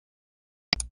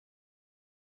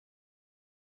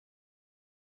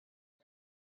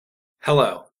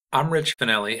Hello, I'm Rich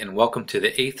Finelli and welcome to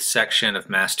the 8th section of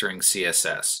Mastering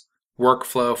CSS,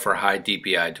 Workflow for High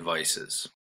DPI Devices.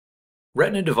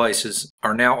 Retina devices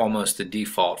are now almost the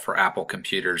default for Apple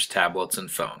computers, tablets,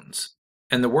 and phones.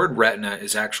 And the word Retina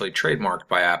is actually trademarked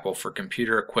by Apple for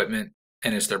computer equipment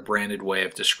and is their branded way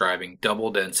of describing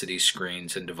double-density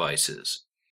screens and devices.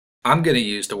 I'm going to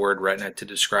use the word Retina to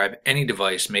describe any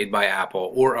device made by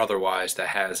Apple or otherwise that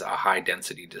has a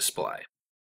high-density display.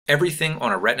 Everything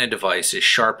on a Retina device is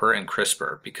sharper and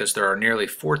crisper because there are nearly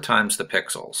 4 times the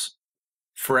pixels.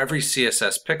 For every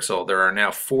CSS pixel, there are now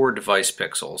 4 device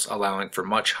pixels, allowing for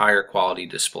much higher quality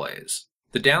displays.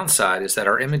 The downside is that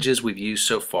our images we've used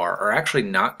so far are actually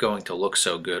not going to look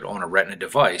so good on a Retina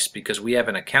device because we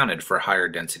haven't accounted for higher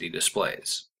density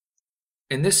displays.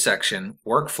 In this section,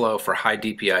 Workflow for High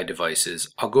DPI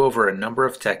Devices, I'll go over a number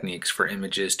of techniques for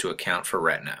images to account for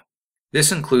Retina.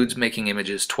 This includes making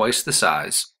images twice the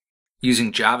size,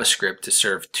 using JavaScript to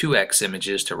serve 2x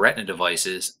images to Retina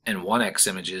devices and 1x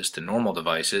images to normal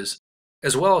devices,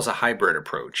 as well as a hybrid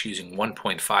approach using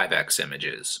 1.5x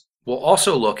images. We'll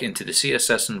also look into the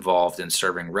CSS involved in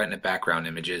serving Retina background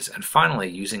images and finally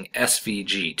using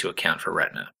SVG to account for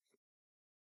Retina.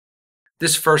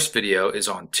 This first video is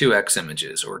on 2x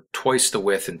images, or twice the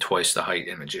width and twice the height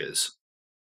images.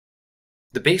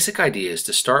 The basic idea is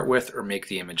to start with or make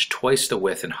the image twice the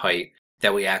width and height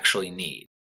that we actually need.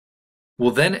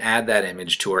 We'll then add that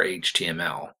image to our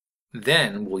HTML.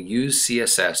 Then we'll use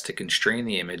CSS to constrain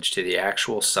the image to the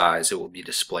actual size it will be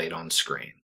displayed on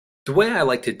screen. The way I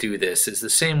like to do this is the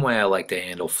same way I like to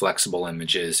handle flexible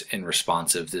images in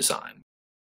responsive design.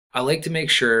 I like to make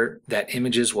sure that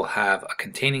images will have a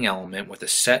containing element with a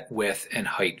set width and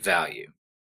height value.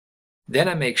 Then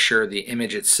I make sure the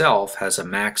image itself has a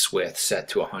max width set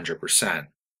to 100%.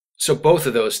 So both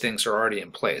of those things are already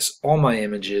in place. All my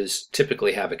images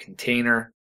typically have a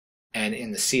container, and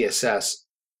in the CSS,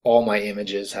 all my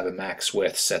images have a max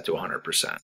width set to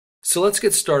 100%. So let's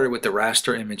get started with the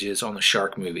raster images on the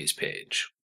Shark Movies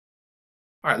page.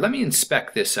 All right, let me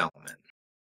inspect this element.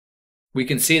 We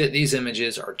can see that these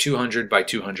images are 200 by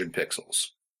 200 pixels.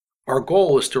 Our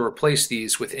goal is to replace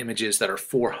these with images that are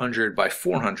 400 by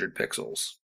 400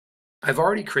 pixels. I've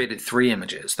already created 3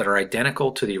 images that are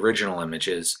identical to the original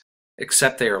images,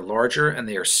 except they are larger and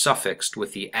they are suffixed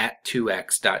with the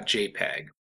 @2x.jpg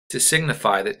to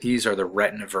signify that these are the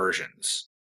Retina versions.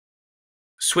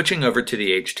 Switching over to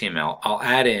the HTML, I'll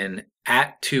add in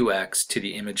 @2x to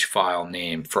the image file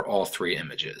name for all 3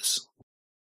 images.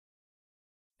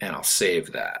 And I'll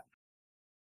save that.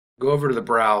 Go over to the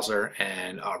browser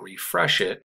and I'll refresh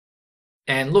it.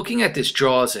 And looking at this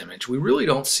JAWS image, we really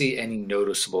don't see any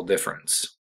noticeable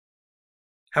difference.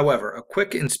 However, a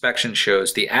quick inspection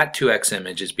shows the @2x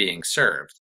image is being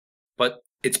served, but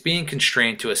it's being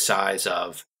constrained to a size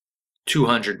of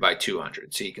 200 by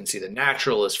 200. So you can see the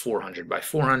natural is 400 by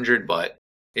 400, but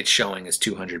it's showing as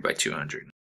 200 by 200.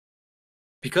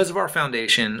 Because of our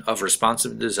foundation of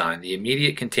responsive design, the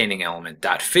immediate containing element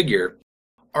 .figure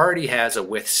already has a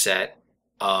width set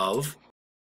of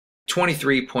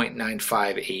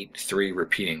 23.9583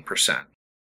 repeating percent,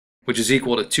 which is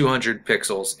equal to 200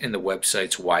 pixels in the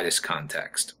website's widest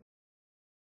context.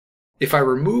 If I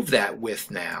remove that width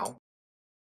now,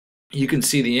 you can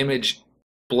see the image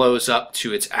blows up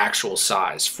to its actual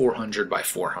size, 400 by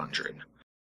 400.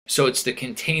 So it's the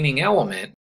containing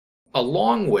element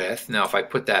along with, now if I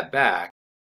put that back,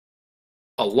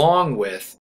 along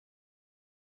with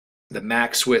the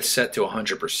max width set to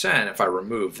 100%, if I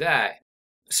remove that,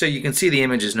 so you can see the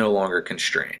image is no longer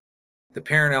constrained. The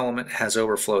parent element has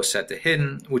overflow set to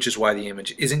hidden, which is why the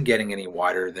image isn't getting any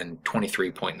wider than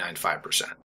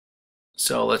 23.95%.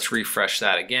 So let's refresh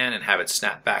that again and have it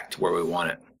snap back to where we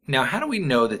want it. Now, how do we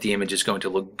know that the image is going to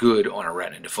look good on a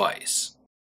Retina device?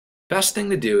 Best thing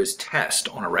to do is test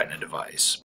on a Retina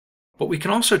device. But we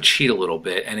can also cheat a little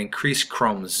bit and increase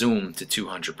Chrome zoom to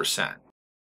 200%.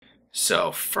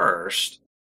 So first,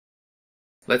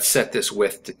 let's set this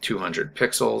width to 200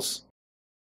 pixels.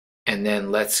 And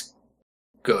then let's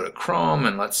go to Chrome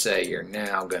and let's say you're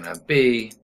now going to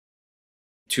be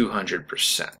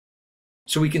 200%.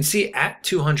 So we can see at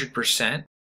 200%,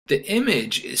 the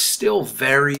image is still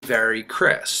very, very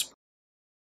crisp.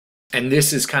 And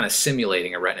this is kind of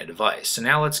simulating a Retina device. So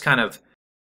now let's kind of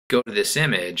go to this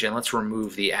image and let's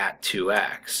remove the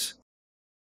 @2x.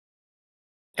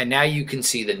 And now you can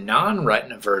see the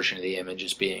non-Retina version of the image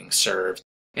is being served,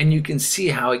 and you can see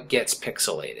how it gets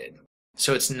pixelated.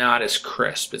 So it's not as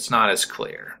crisp, it's not as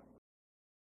clear.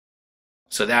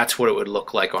 So that's what it would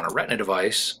look like on a Retina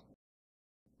device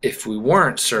if we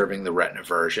weren't serving the Retina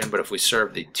version, but if we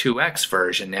serve the 2x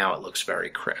version, now it looks very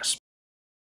crisp.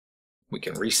 We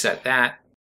can reset that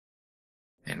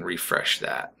and refresh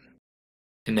that.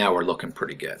 And now we're looking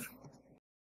pretty good.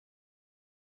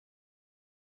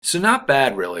 So not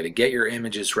bad really to get your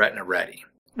images Retina ready.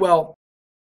 Well,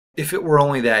 if it were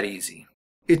only that easy.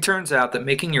 It turns out that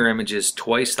making your images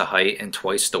twice the height and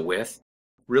twice the width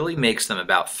really makes them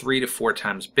about 3 to 4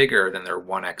 times bigger than their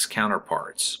 1x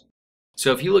counterparts.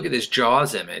 So if you look at this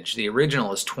JAWS image, the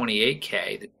original is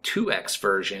 28K, the 2x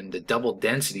version, the double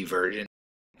density version,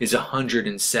 is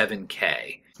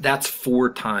 107K. That's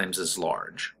 4 times as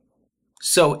large.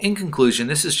 So in conclusion,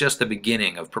 this is just the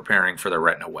beginning of preparing for the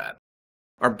Retina web.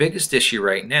 Our biggest issue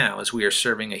right now is we are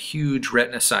serving a huge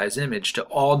Retina size image to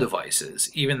all devices,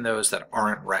 even those that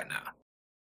aren't Retina.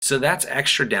 So that's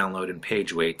extra download and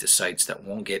page weight to sites that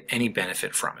won't get any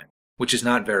benefit from it, which is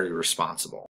not very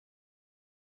responsible.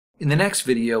 In the next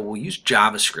video, we'll use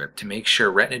JavaScript to make sure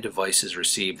Retina devices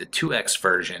receive the 2x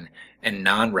version and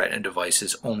non-Retina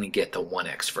devices only get the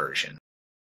 1x version.